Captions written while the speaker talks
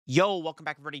Yo, welcome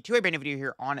back everybody to a brand new video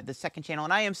here on the second channel,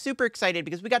 and I am super excited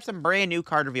because we got some brand new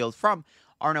card reveals from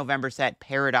our November set,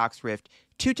 Paradox Rift,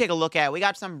 to take a look at. We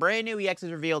got some brand new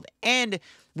EXs revealed, and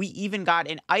we even got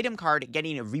an item card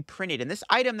getting reprinted, and this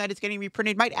item that is getting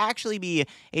reprinted might actually be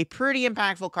a pretty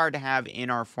impactful card to have in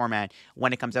our format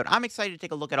when it comes out. I'm excited to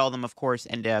take a look at all of them, of course,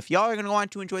 and if y'all are going to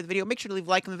want to enjoy the video, make sure to leave a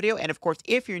like on the video, and of course,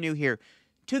 if you're new here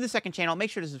to the second channel, make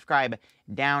sure to subscribe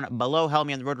down below. Help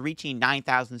me on the road to reaching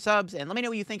 9,000 subs, and let me know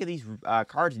what you think of these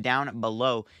cards down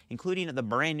below, including the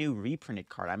brand new reprinted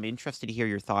card. I'm interested to hear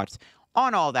your thoughts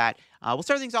on all that. We'll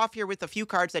start things off here with a few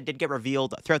cards that did get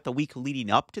revealed throughout the week leading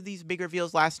up to these big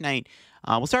reveals last night.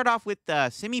 We'll start off with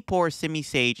Simi-Poor,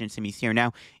 Simi-Sage, and Simi-Seer.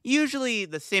 Now, usually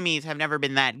the Simis have never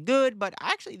been that good, but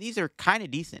actually these are kind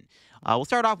of decent. We'll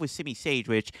start off with Simi-Sage,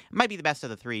 which might be the best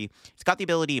of the three. It's got the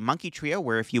ability Monkey Trio,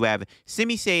 where if you have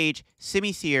Simi-Sage,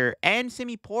 Simi-Seer, and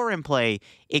Simi-Poor in play,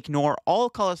 ignore all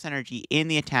colorless energy in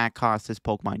the attack cost this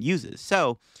Pokemon uses.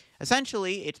 So,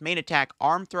 essentially, its main attack,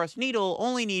 Arm Thrust Needle,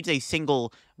 only needs a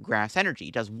single grass energy.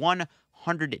 It does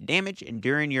 100 damage, and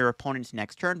during your opponent's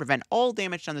next turn, prevent all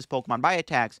damage done this Pokemon by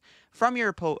attacks from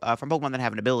Pokemon that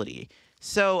have an ability.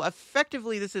 So,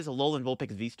 effectively, this is a Alolan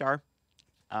Vulpix V-Star,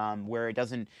 where it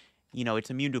doesn't, it's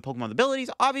immune to Pokemon with abilities.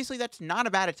 Obviously, that's not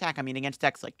a bad attack. I mean, against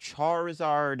decks like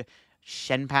Charizard,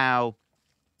 Shenpao,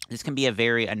 this can be a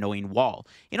very annoying wall.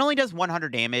 It only does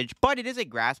 100 damage, but it is a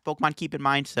grass Pokemon, keep in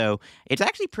mind, so it's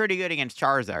actually pretty good against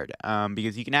Charizard,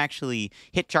 because you can actually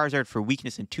hit Charizard for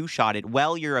weakness and two-shot it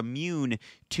while you're immune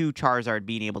to Charizard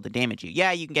being able to damage you.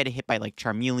 Yeah, you can get hit by, like,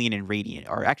 Charmeleon and Radiant,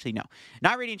 or actually, no,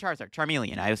 not Radiant Charizard,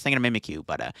 Charmeleon. I was thinking of Mimikyu,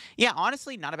 but, yeah,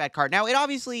 honestly, not a bad card. Now, it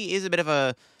obviously is a bit of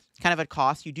a kind of a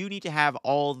cost. You do need to have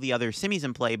all the other Simis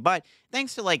in play, but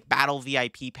thanks to like Battle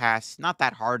VIP Pass, not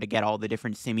that hard to get all the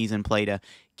different Simis in play to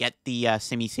get the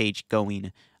Simi-Sage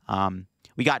going.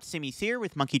 We got Simi-Seer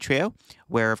with Monkey Trio,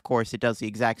 where of course it does the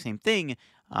exact same thing,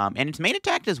 and its main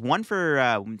attack does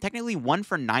technically 1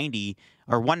 for 90,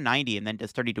 or 190, and then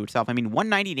does 30 to itself. I mean,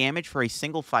 190 damage for a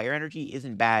single fire energy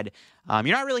isn't bad. You're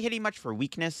not really hitting much for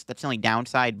weakness. That's the only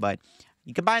downside, but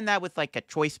you combine that with like a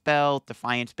Choice Belt,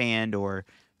 Defiance Band, or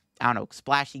I don't know,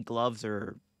 splashy gloves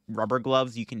or rubber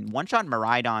gloves, you can one-shot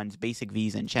Miraidon's basic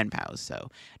Vs and Shenpao's,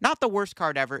 so not the worst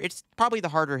card ever. It's probably the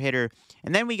harder hitter.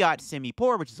 And then we got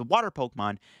Simi-Poor, which is a water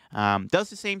Pokemon.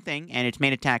 Does the same thing, and its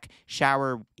main attack,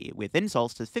 Shower with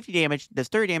Insults, does 50 damage, does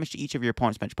 30 damage to each of your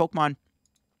opponent's bench Pokemon.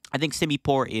 I think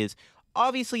Simi-Poor is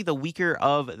obviously the weaker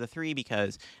of the three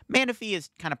because Manaphy is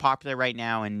kind of popular right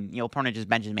now, and opponent just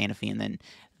benches Manaphy, and then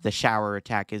the Shower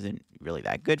attack isn't really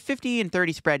that good. 50 and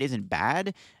 30 spread isn't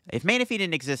bad. If Manaphy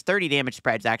didn't exist, 30 damage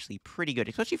spread is actually pretty good,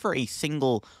 especially for a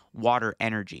single water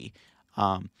energy.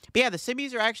 But yeah, the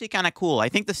Simis are actually kind of cool. I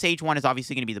think the Sage one is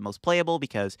obviously going to be the most playable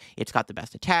because it's got the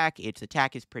best attack. Its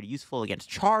attack is pretty useful against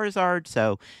Charizard,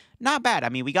 so not bad. I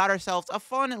mean, we got ourselves a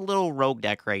fun little rogue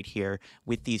deck right here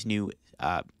with these new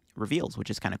reveals, which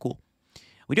is kind of cool.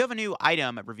 We do have a new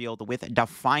item revealed with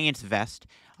Defiance Vest.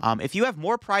 If you have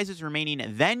more prizes remaining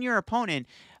than your opponent,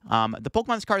 the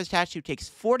Pokemon this card is attached to takes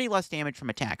 40 less damage from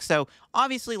attacks. So,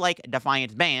 obviously, like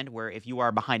Defiance Band, where if you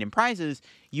are behind in prizes,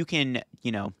 you can,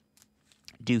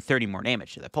 do 30 more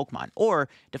damage to the Pokemon. Or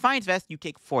Defiance Vest, you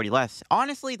take 40 less.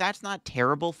 Honestly, that's not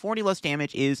terrible. 40 less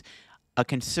damage is a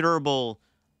considerable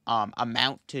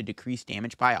amount to decrease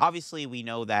damage by. Obviously, we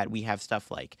know that we have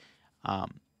stuff like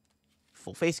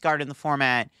Full Face Guard in the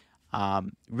format.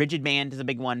 Rigid Band is a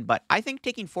big one, but I think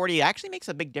taking 40 actually makes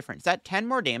a big difference. That 10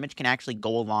 more damage can actually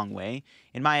go a long way,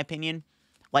 in my opinion.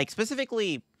 Like,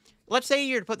 specifically, let's say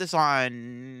you're to put this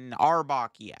on Arbok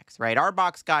EX, right?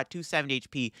 Arbok's got 270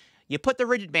 HP. You put the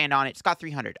Rigid Band on it, it's got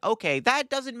 300. Okay, that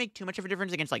doesn't make too much of a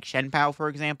difference against, like, Shenpao, for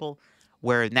example,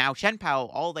 where now Shenpao,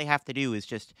 all they have to do is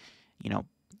just,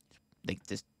 they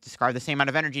just discard the same amount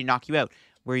of energy and knock you out.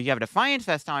 Where you have a Defiance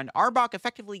Vest on, Arbok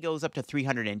effectively goes up to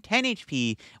 310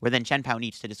 HP, where then Shenpao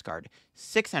needs to discard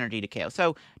 6 energy to KO.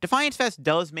 So, Defiance Vest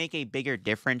does make a bigger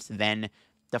difference than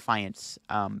Defiance,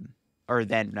 or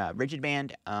than Rigid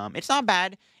Band. It's not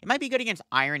bad. It might be good against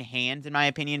Iron Hands, in my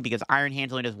opinion, because Iron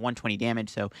Hands only does 120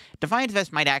 damage, so Defiance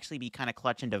Vest might actually be kind of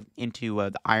clutch into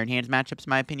the Iron Hands matchups,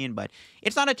 in my opinion, but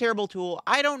it's not a terrible tool.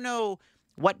 I don't know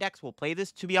what decks will play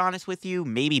this, to be honest with you.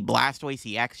 Maybe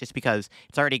Blastoise EX, just because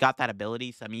it's already got that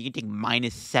ability. So, I mean, you can take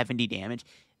minus 70 damage.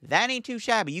 That ain't too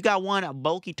shabby. You got one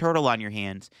bulky turtle on your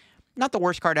hands. Not the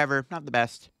worst card ever. Not the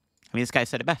best. I mean, this guy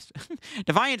said it best.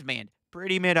 Defiance Band.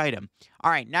 Pretty mid item.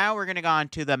 All right, now we're going to go on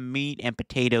to the meat and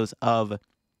potatoes of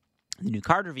the new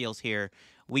card reveals here.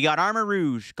 We got Armor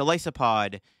Rouge,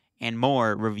 Golisopod, and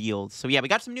more revealed. So yeah, we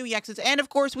got some new EXs, and of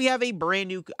course we have a brand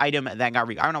new item that got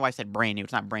I don't know why I said brand new.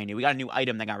 It's not brand new. We got a new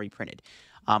item that got reprinted.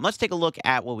 Let's take a look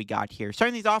at what we got here.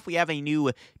 Starting these off, we have a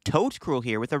new Toadscruel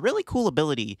here with a really cool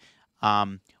ability.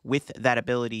 With that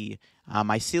ability,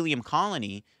 Mycelium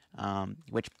Colony,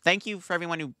 which thank you for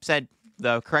everyone who said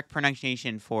the correct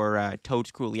pronunciation for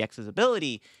Toadscruel EX's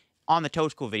ability on the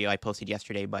Toadscruel video I posted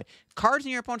yesterday. But cards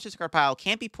in your opponent's discard pile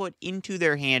can't be put into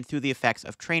their hand through the effects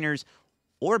of trainers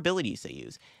or abilities they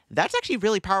use. That's actually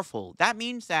really powerful. That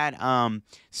means that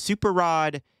Super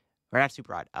Rod, or not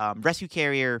Super Rod, Rescue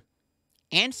Carrier,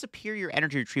 and Superior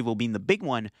Energy Retrieval being the big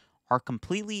one are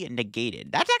completely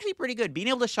negated. That's actually pretty good. Being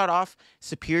able to shut off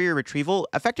Superior Retrieval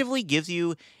effectively gives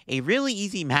you a really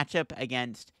easy matchup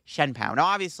against Shenpao. Now,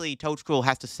 obviously, Toadscruel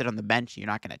has to sit on the bench. You're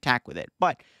not going to attack with it.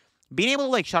 But being able to,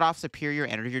 like, shut off Superior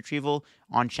Energy Retrieval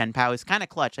on Shenpao is kind of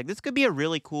clutch. Like, this could be a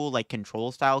really cool, like,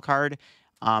 control-style card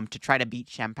to try to beat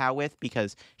Shenpao with,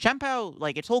 because Shenpao,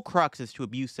 like, its whole crux is to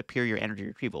abuse Superior Energy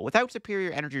Retrieval. Without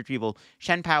Superior Energy Retrieval,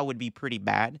 Shenpao would be pretty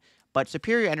bad. But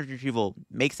Superior Energy Retrieval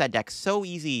makes that deck so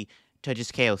easy to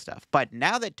just KO stuff. But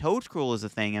now that Toadscruel is a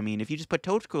thing, I mean, if you just put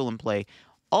Toadscruel in play,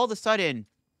 all of a sudden,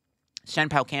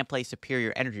 Shenpao can't play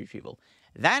Superior Energy Retrieval.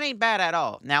 That ain't bad at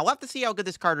all. Now, we'll have to see how good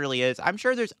this card really is. I'm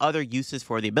sure there's other uses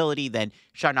for the ability than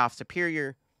shutting off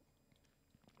Superior.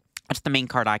 That's the main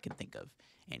card I can think of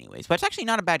anyways. But it's actually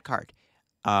not a bad card.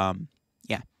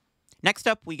 Yeah. Next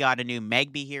up, we got a new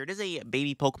Magby here. It is a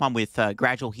baby Pokemon with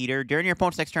Gradual Heater. During your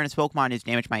opponent's next turn, this Pokemon is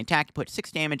damaged by attack. You put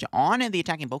 6 damage on the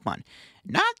attacking Pokemon.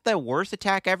 Not the worst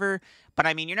attack ever, but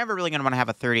I mean, you're never really going to want to have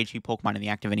a 3rd HP Pokemon in the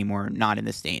active anymore, not in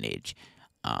this day and age.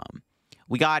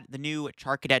 We got the new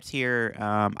Charcadets here.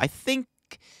 I think...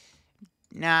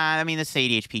 Nah, I mean, this is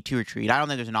 80 HP, 2 Retreat. I don't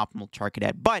think there's an optimal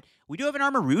Charcadet, but we do have an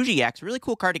Armor Rouge EX. Really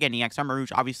cool card to get an EX. Armor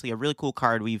Rouge, obviously, a really cool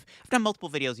card. I've done multiple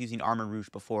videos using Armor Rouge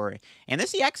before, and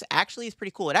this EX actually is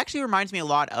pretty cool. It actually reminds me a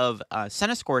lot of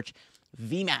Centiskorch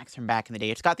VMAX from back in the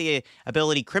day. It's got the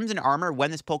ability Crimson Armor.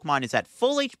 When this Pokemon is at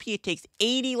full HP, it takes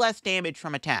 80 less damage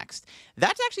from attacks.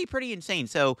 That's actually pretty insane.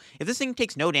 So if this thing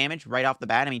takes no damage right off the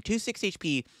bat, I mean, 260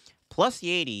 HP plus the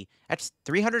 80, that's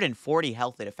 340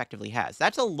 health it effectively has.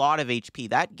 That's a lot of HP.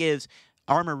 That gives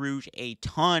Armor Rouge a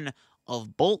ton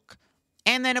of bulk.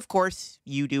 And then, of course,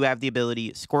 you do have the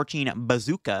ability Scorching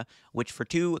Bazooka, which for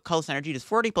 2 Colorless Energy does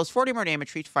 40 plus 40 more damage,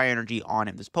 treats fire energy on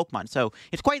this Pokemon. So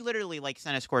it's quite literally like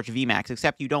Centiskorch VMAX,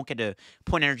 except you don't get to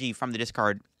put energy from the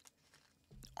discard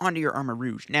onto your Armor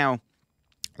Rouge. Now,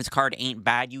 this card ain't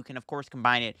bad. You can, of course,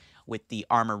 combine it with the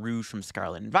Armor Rouge from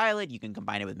Scarlet and Violet. You can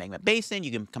combine it with Magma Basin.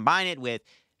 You can combine it with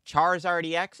Charizard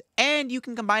EX, and you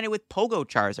can combine it with Pogo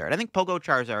Charizard. I think Pogo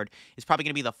Charizard is probably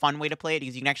going to be the fun way to play it,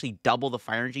 because you can actually double the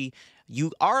fire energy.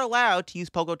 You are allowed to use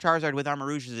Pogo Charizard with Armor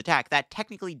Rouge's attack. That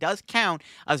technically does count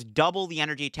as double the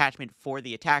energy attachment for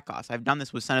the attack cost. I've done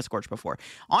this with Centiskorch before.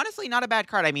 Honestly, not a bad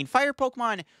card. I mean, fire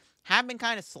Pokemon have been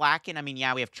kind of slacking. I mean,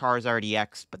 yeah, we have Charizard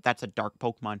EX, but that's a dark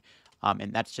Pokemon.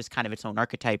 And that's just kind of its own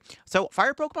archetype. So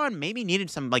Fire Pokemon maybe needed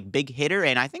some, like, big hitter,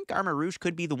 and I think Armor Rouge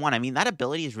could be the one. I mean, that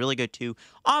ability is really good, too.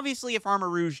 Obviously, if Armor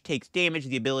Rouge takes damage,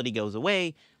 the ability goes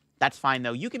away. That's fine,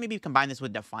 though. You can maybe combine this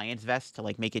with Defiance Vest to,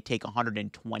 like, make it take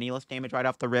 120 less damage right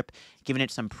off the rip, giving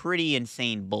it some pretty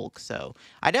insane bulk. So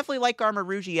I definitely like Armor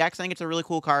Rouge EX. I think it's a really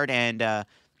cool card, and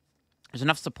there's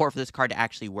enough support for this card to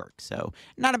actually work. So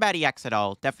not a bad EX at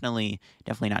all. Definitely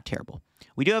not terrible.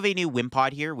 We do have a new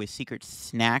Wimpod here with Secret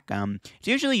Snack. It's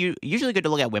usually good to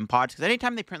look at Wimpods, because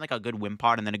anytime they print like a good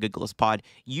Wimpod and then a good Glisspod,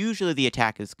 usually the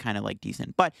attack is kind of like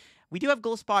decent. But we do have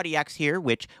Glisspod EX here,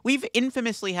 which we've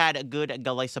infamously had good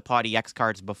Glisspod EX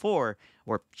cards before,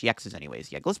 or GXs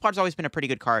anyways. Yeah, Glisspod's always been a pretty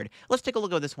good card. Let's take a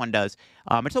look at what this one does.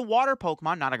 It's a water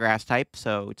Pokemon, not a grass type,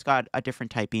 so it's got a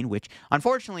different typing, which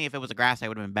unfortunately, if it was a grass type,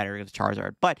 would have been better. It was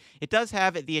Charizard. But it does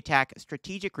have the attack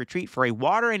Strategic Retreat for a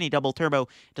water and a double turbo.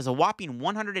 It does a whopping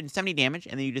 170 damage,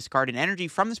 and then you discard an energy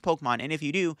from this Pokemon, and if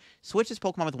you do, switch this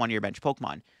Pokemon with one of your bench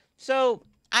Pokemon. So,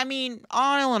 I mean,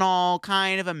 all in all,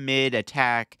 kind of a mid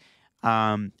attack.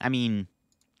 I mean,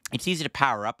 it's easy to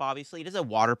power up, obviously. It is a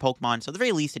water Pokemon, so at the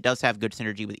very least, it does have good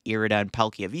synergy with Irida and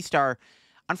Palkia V-Star.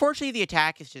 Unfortunately, the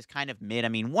attack is just kind of mid. I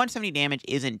mean, 170 damage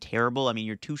isn't terrible. I mean,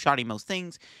 you're two-shotting most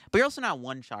things, but you're also not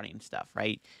one-shotting stuff,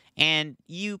 right? And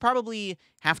you probably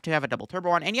have to have a double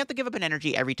turbo on, and you have to give up an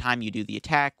energy every time you do the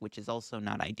attack, which is also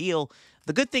not ideal.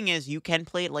 The good thing is you can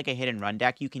play it like a hit-and-run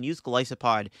deck. You can use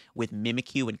Gliscopod with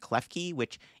Mimikyu and Klefki,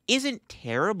 which isn't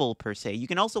terrible per se. You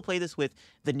can also play this with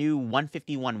the new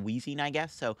 151 Weezing, I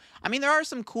guess. So, I mean, there are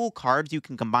some cool cards you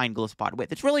can combine Gliscopod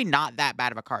with. It's really not that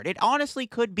bad of a card. It honestly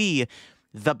could be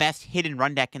the best hit and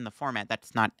run deck in the format.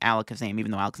 That's not Alakazam,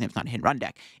 even though Alakazam's not a hit and run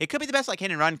deck. It could be the best like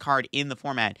hit and run card in the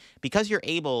format because you're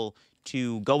able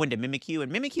to go into Mimikyu,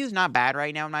 and Mimikyu is not bad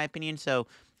right now in my opinion. So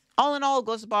all in all,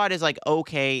 Gliscobot is like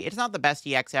okay. It's not the best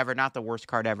EX ever, not the worst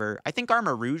card ever. I think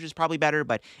Armor Rouge is probably better,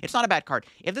 but it's not a bad card.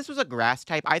 If this was a grass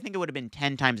type, I think it would have been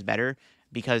 10 times better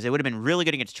because it would have been really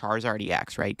good against Charizard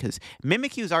EX, right? Because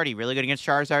Mimikyu is already really good against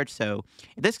Charizard, so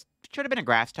this should have been a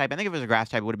grass type. I think if it was a grass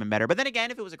type, it would have been better. But then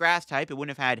again, if it was a grass type, it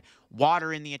wouldn't have had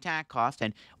water in the attack cost,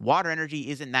 and water energy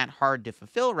isn't that hard to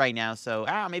fulfill right now. So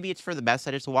maybe it's for the best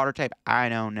that it's a water type. I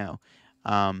don't know.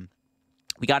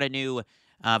 We got a new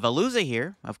Veluza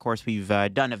here. Of course, we've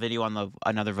done a video on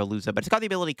another Veluza, but it's got the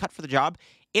ability Cut for the Job.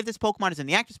 If this Pokemon is in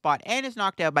the active spot and is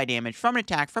knocked out by damage from an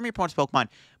attack from your opponent's Pokemon,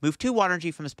 move 2 water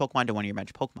energy from this Pokemon to one of your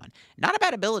bench Pokemon. Not a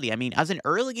bad ability. I mean, as an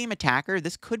early game attacker,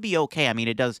 this could be okay. I mean,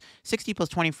 it does 60 plus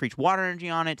 20 for each water energy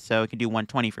on it, so it can do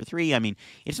 120 for 3. I mean,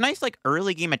 it's a nice like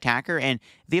early game attacker, and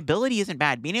the ability isn't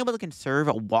bad. Being able to conserve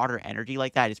a water energy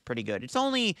like that is pretty good. It's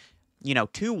only,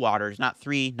 2 waters, not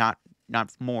 3, not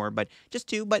more, but just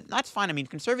 2, but that's fine. I mean,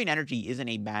 conserving energy isn't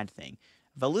a bad thing.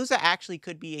 Veluza actually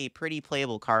could be a pretty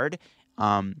playable card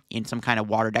in some kind of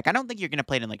water deck. I don't think you're going to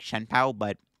play it in, like, Shenpao,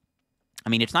 but, I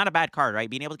mean, it's not a bad card, right?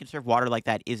 Being able to conserve water like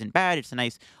that isn't bad. It's a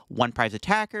nice one-prize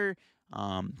attacker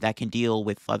that can deal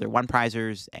with other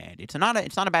one-prizers, and it's not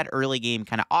a bad early game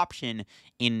kind of option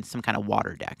in some kind of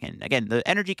water deck. And, again, the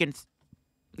energy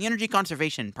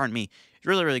conservation, pardon me, is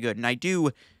really, really good, and I do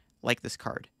like this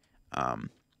card.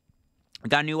 We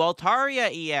got a new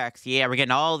Altaria EX. Yeah, we're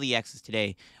getting all the EXs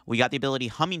today. We got the ability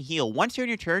Humming Heal. Once during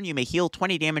your turn, you may heal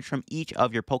 20 damage from each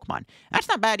of your Pokemon. That's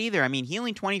not bad either. I mean,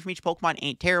 healing 20 from each Pokemon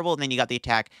ain't terrible. And then you got the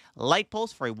attack Light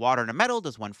Pulse for a water and a metal.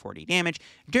 Does 140 damage.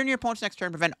 During your opponent's next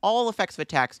turn, prevent all effects of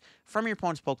attacks from your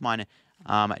opponent's Pokemon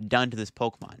done to this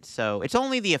Pokemon. So it's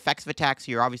only the effects of attacks.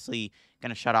 So you're obviously going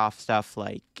to shut off stuff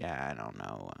like, I don't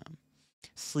know...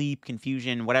 sleep,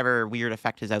 confusion, whatever weird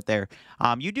effect is out there.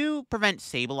 You do prevent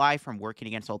Sableye from working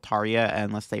against Altaria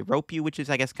unless they rope you, which is,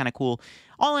 I guess, kind of cool.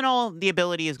 All in all, the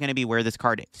ability is going to be where this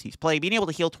card sees play. Being able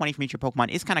to heal 20 from each of your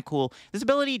Pokemon is kind of cool. This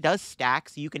ability does stack,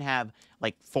 so you can have,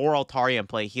 like, 4 Altaria in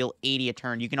play, heal 80 a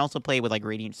turn. You can also play with, like,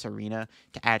 Radiant Serena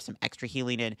to add some extra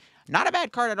healing in. Not a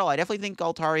bad card at all. I definitely think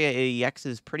Altaria EX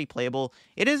is pretty playable.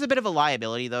 It is a bit of a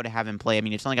liability, though, to have him play. I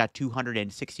mean, it's only got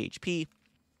 260 HP.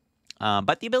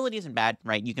 But the ability isn't bad,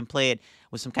 right? You can play it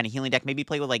with some kind of healing deck. Maybe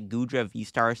play with, like, Goodra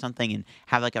V-Star or something and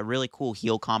have, like, a really cool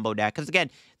heal combo deck. Because, again,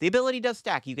 the ability does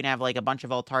stack. You can have, like, a bunch of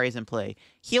Altarias in play.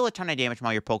 Heal a ton of damage from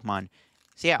all your Pokemon.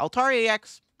 So, yeah, Altaria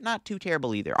EX, not too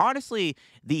terrible either. Honestly,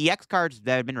 the EX cards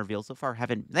that have been revealed so far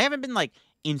haven't been, like,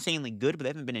 insanely good, but they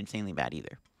haven't been insanely bad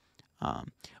either.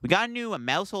 We got a new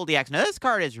Maushold EX. Now, this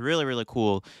card is really, really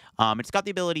cool. It's got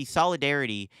the ability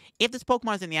Solidarity. If this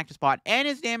Pokemon is in the active spot and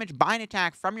is damaged by an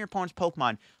attack from your opponent's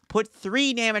Pokemon, put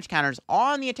 3 damage counters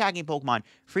on the attacking Pokemon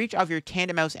for each of your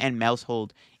Tandemaus and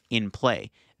Maushold in play.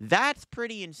 That's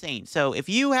pretty insane. So if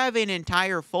you have an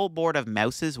entire full board of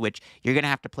Mouses, which you're going to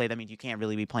have to play, that means you can't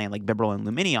really be playing like Bibarel and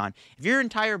Lumineon. If your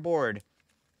entire board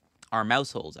are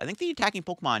Mausholds, I think the attacking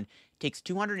Pokemon takes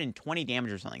 220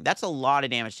 damage or something. That's a lot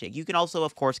of damage to take. You can also,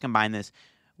 of course, combine this.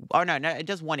 Oh, no, it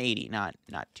does 180, not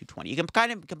 220. You can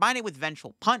kind of combine it with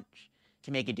Vengeful Punch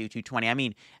to make it do 220. I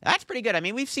mean, that's pretty good. I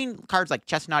mean, we've seen cards like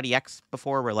Chestnut EX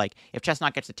before where, like, if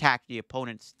Chestnut gets attacked, the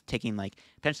opponent's taking, like,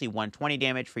 potentially 120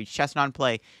 damage for each Chestnut in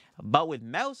play. But with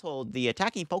Maushold, the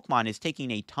attacking Pokemon is taking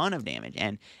a ton of damage.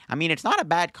 And, I mean, it's not a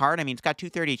bad card. I mean, it's got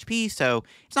 230 HP, so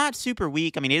it's not super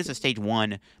weak. I mean, it is a stage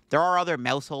 1. There are other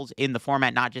Mausholds in the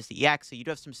format, not just the EX, so you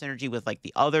do have some synergy with, like,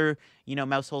 the other,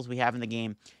 Mausholds we have in the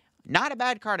game. Not a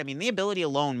bad card. I mean, the ability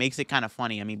alone makes it kind of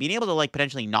funny. I mean, being able to, like,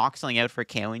 potentially knock something out for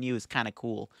KOing you is kind of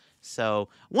cool. So,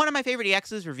 one of my favorite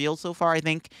EXs revealed so far, I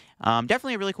think.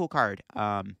 Definitely a really cool card.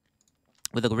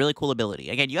 With a really cool ability.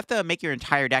 Again, you have to make your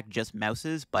entire deck just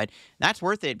Mouses, but that's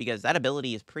worth it because that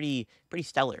ability is pretty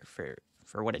stellar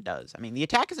for what it does. I mean, the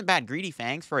attack isn't bad. Greedy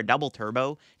Fangs for a double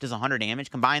turbo does 100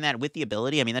 damage. Combine that with the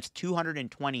ability, I mean, that's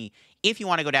 220 if you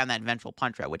want to go down that Vengeful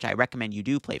Punch route, which I recommend you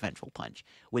do play Vengeful Punch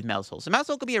with Maushold. So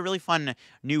Maushold could be a really fun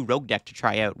new rogue deck to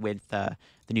try out with the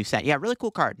new set. Yeah, really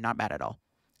cool card. Not bad at all.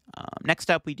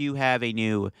 Next up, we do have a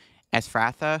new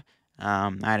Esfratha.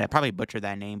 I'd probably butcher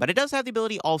that name, but it does have the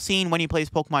ability All-Seeing. When you place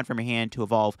Pokemon from your hand to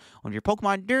evolve one of your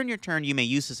Pokemon during your turn, you may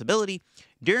use this ability.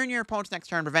 During your opponent's next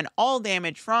turn, prevent all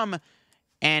damage from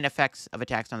and effects of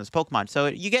attacks on this Pokemon. So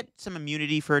you get some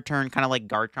immunity for a turn, kind of like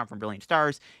Garchomp from Brilliant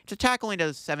Stars. Its attack only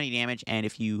does 70 damage, and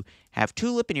if you have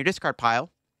Tulip in your discard pile,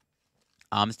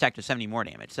 this attack does 70 more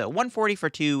damage. So 140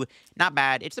 for 2, not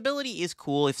bad. Its ability is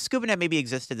cool. If Scubanet maybe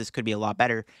existed, this could be a lot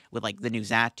better with, like, the new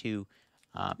Xatu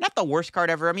Not the worst card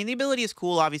ever. I mean, the ability is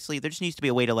cool, obviously. There just needs to be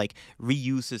a way to, like,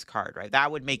 reuse this card, right?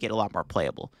 That would make it a lot more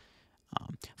playable.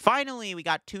 Finally, we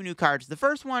got 2 new cards. The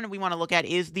first one we want to look at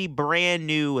is the brand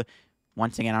new,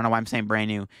 once again, I don't know why I'm saying brand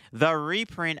new, the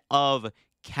reprint of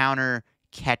Counter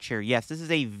Catcher. Yes, this is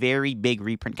a very big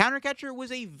reprint. Counter Catcher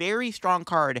was a very strong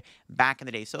card back in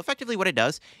the day. So effectively what it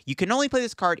does, you can only play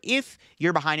this card if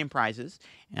you're behind in prizes.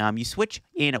 You switch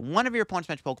in one of your opponent's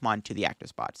bench Pokemon to the active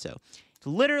spot. So it's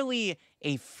literally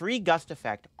a free gust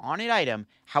effect on an item.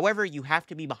 However, you have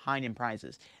to be behind in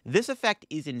prizes. This effect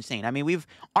is insane. I mean, we've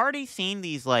already seen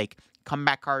these like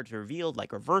comeback cards revealed,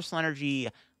 like Reversal Energy,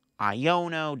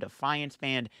 Iono, Defiance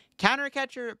Band. Counter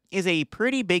Catcher is a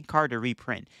pretty big card to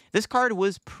reprint. This card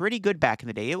was pretty good back in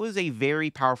the day. It was a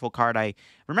very powerful card. I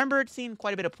remember it seeing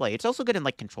quite a bit of play. It's also good in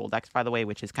like control decks, by the way,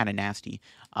 which is kind of nasty.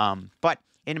 But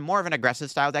in more of an aggressive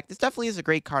style deck, this definitely is a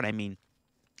great card. I mean,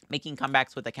 making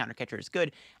comebacks with the Counter Catcher is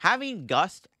good. Having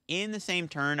Gust in the same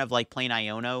turn of like playing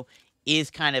Iono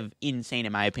is kind of insane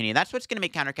in my opinion. That's what's going to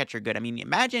make Counter Catcher good. I mean,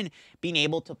 imagine being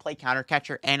able to play Counter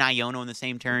Catcher and Iono in the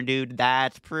same turn, dude.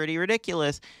 That's pretty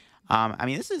ridiculous. I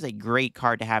mean, this is a great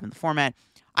card to have in the format.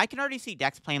 I can already see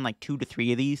decks playing like 2 to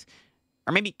 3 of these,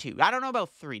 or maybe 2. I don't know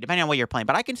about 3, depending on what you're playing,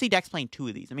 but I can see decks playing 2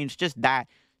 of these. I mean, it's just that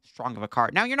strong of a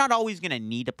card. Now, you're not always going to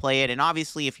need to play it, and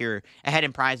obviously, if you're ahead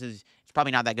in prizes, it's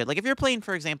probably not that good. Like, if you're playing,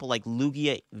 for example, like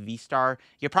Lugia V-Star,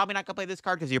 you're probably not going to play this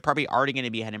card because you're probably already going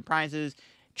to be ahead in prizes.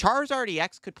 Charizard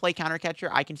EX could play Counter Catcher.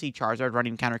 I can see Charizard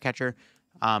running Counter Catcher.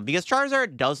 Because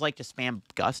Charizard does like to spam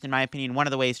Gust, in my opinion. One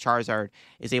of the ways Charizard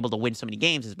is able to win so many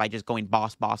games is by just going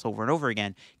boss over and over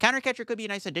again. Counter Catcher could be a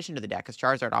nice addition to the deck, because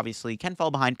Charizard obviously can fall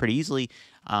behind pretty easily.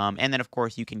 And then, of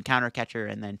course, you can Counter Catcher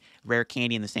and then Rare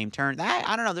Candy in the same turn.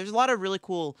 I don't know. There's a lot of really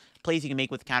cool plays you can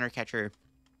make with Counter Catcher,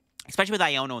 especially with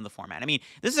Iono in the format. I mean,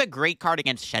 this is a great card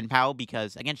against Shenpao,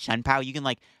 because against Shenpao, you can,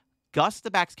 like, Gust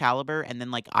the Baxcalibur and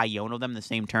then like Iono them the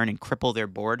same turn and cripple their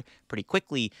board pretty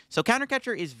quickly. So Counter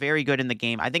Catcher is very good in the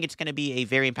game. I think it's going to be a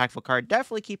very impactful card.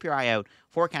 Definitely keep your eye out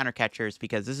for Counter Catchers,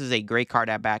 because this is a great card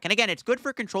at back. And again, it's good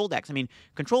for control decks. I mean,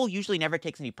 control usually never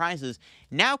takes any prizes.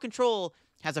 Now control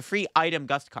has a free item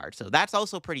Gust card, so that's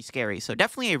also pretty scary. So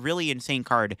definitely a really insane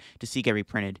card to see get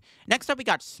reprinted. Next up, we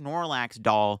got Snorlax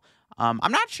Doll.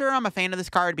 I'm not sure I'm a fan of this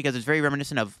card because it's very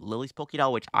reminiscent of Lily's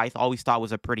Pokédoll, which I always thought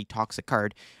was a pretty toxic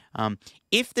card.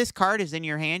 If this card is in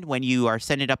your hand when you are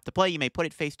setting it up to play, you may put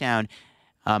it face down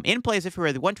in play as if it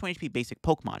were the 120 HP basic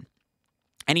Pokemon.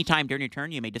 Anytime during your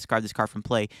turn, you may discard this card from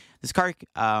play. This card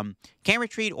can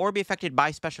retreat or be affected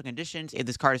by special conditions. If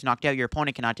this card is knocked out, your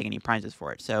opponent cannot take any prizes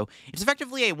for it. So it's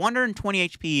effectively a 120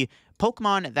 HP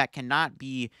Pokemon that cannot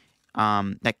be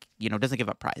doesn't give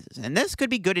up prizes. And this could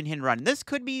be good in hit and run. This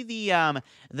could be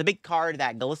the big card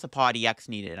that Golisopod EX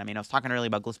needed. I mean, I was talking earlier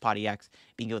about Golisopod EX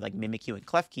being good with like Mimikyu and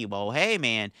Klefki. Well, hey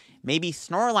man, maybe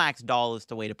Snorlax Doll is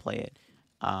the way to play it.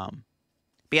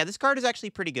 But yeah, this card is actually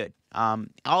pretty good.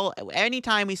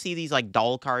 Anytime we see these like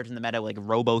doll cards in the meta, like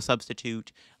Robo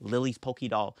Substitute, Lily's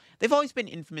Pokédoll, they've always been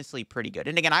infamously pretty good.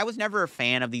 And again, I was never a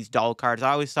fan of these doll cards.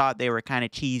 I always thought they were kind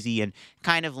of cheesy and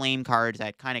kind of lame cards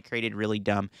that kind of created really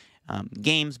dumb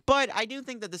games. But I do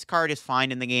think that this card is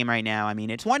fine in the game right now. I mean,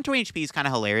 it's 120 HP is kind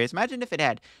of hilarious. Imagine if it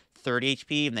had 30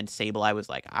 HP and then Sableye was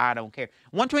like, I don't care.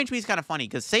 120 HP is kind of funny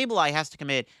because Sableye has to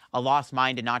commit a lost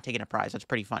mind and not taking a prize. That's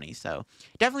pretty funny. So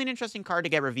definitely an interesting card to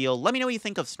get revealed. Let me know what you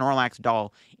think of Snorlax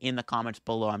Doll in the comments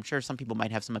below. I'm sure some people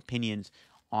might have some opinions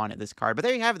on this card. But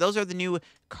there you have it. Those are the new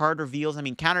card reveals. I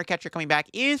mean, Counter Catcher coming back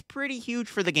is pretty huge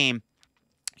for the game.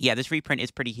 Yeah, this reprint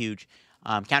is pretty huge.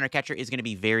 Counter Catcher is going to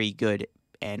be very good,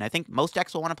 and I think most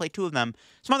decks will want to play 2 of them.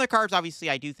 Some other cards, obviously,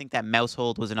 I do think that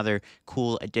Mousehold was another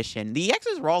cool addition. The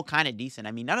X's were all kind of decent.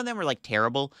 I mean, none of them were, like,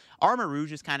 terrible. Armor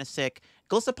Rouge is kind of sick.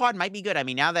 Golisopod might be good. I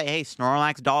mean, now that, hey,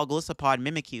 Snorlax, Doll, Golisopod,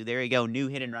 Mimikyu, there you go. New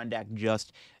hit and run deck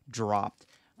just dropped.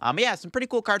 Yeah, some pretty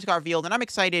cool cards got revealed, and I'm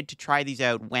excited to try these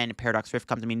out when Paradox Rift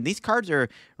comes. I mean, these cards are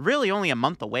really only a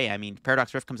month away. I mean,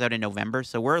 Paradox Rift comes out in November,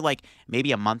 so we're like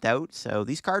maybe a month out. So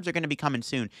these cards are going to be coming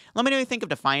soon. Let me know what you think of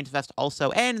Defiance Vest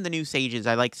also, and the new Sages.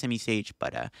 I like Simi Sage,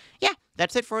 but yeah,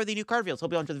 that's it for the new card reveals.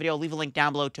 Hope you all enjoyed the video. Leave a link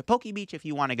down below to Poke Beach if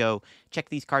you want to go check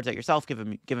these cards out yourself. Give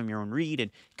them your own read and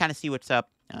kind of see what's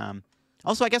up.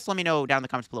 Also, I guess let me know down in the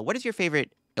comments below, what is your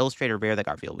favorite Illustrator rare that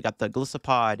got revealed? We got the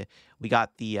Golisopod, we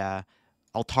got the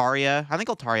Altaria. I think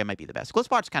Altaria might be the best.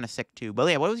 Golisopod's kind of sick too. But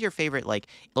yeah, what was your favorite like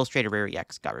Illustrator Rare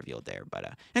EX got revealed there?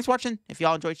 But thanks for watching. If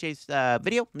y'all enjoyed today's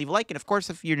video, leave a like. And of course,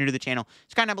 if you're new to the channel,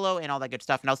 subscribe down below and all that good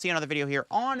stuff. And I'll see you in another video here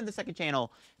on the second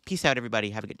channel. Peace out, everybody.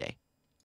 Have a good day.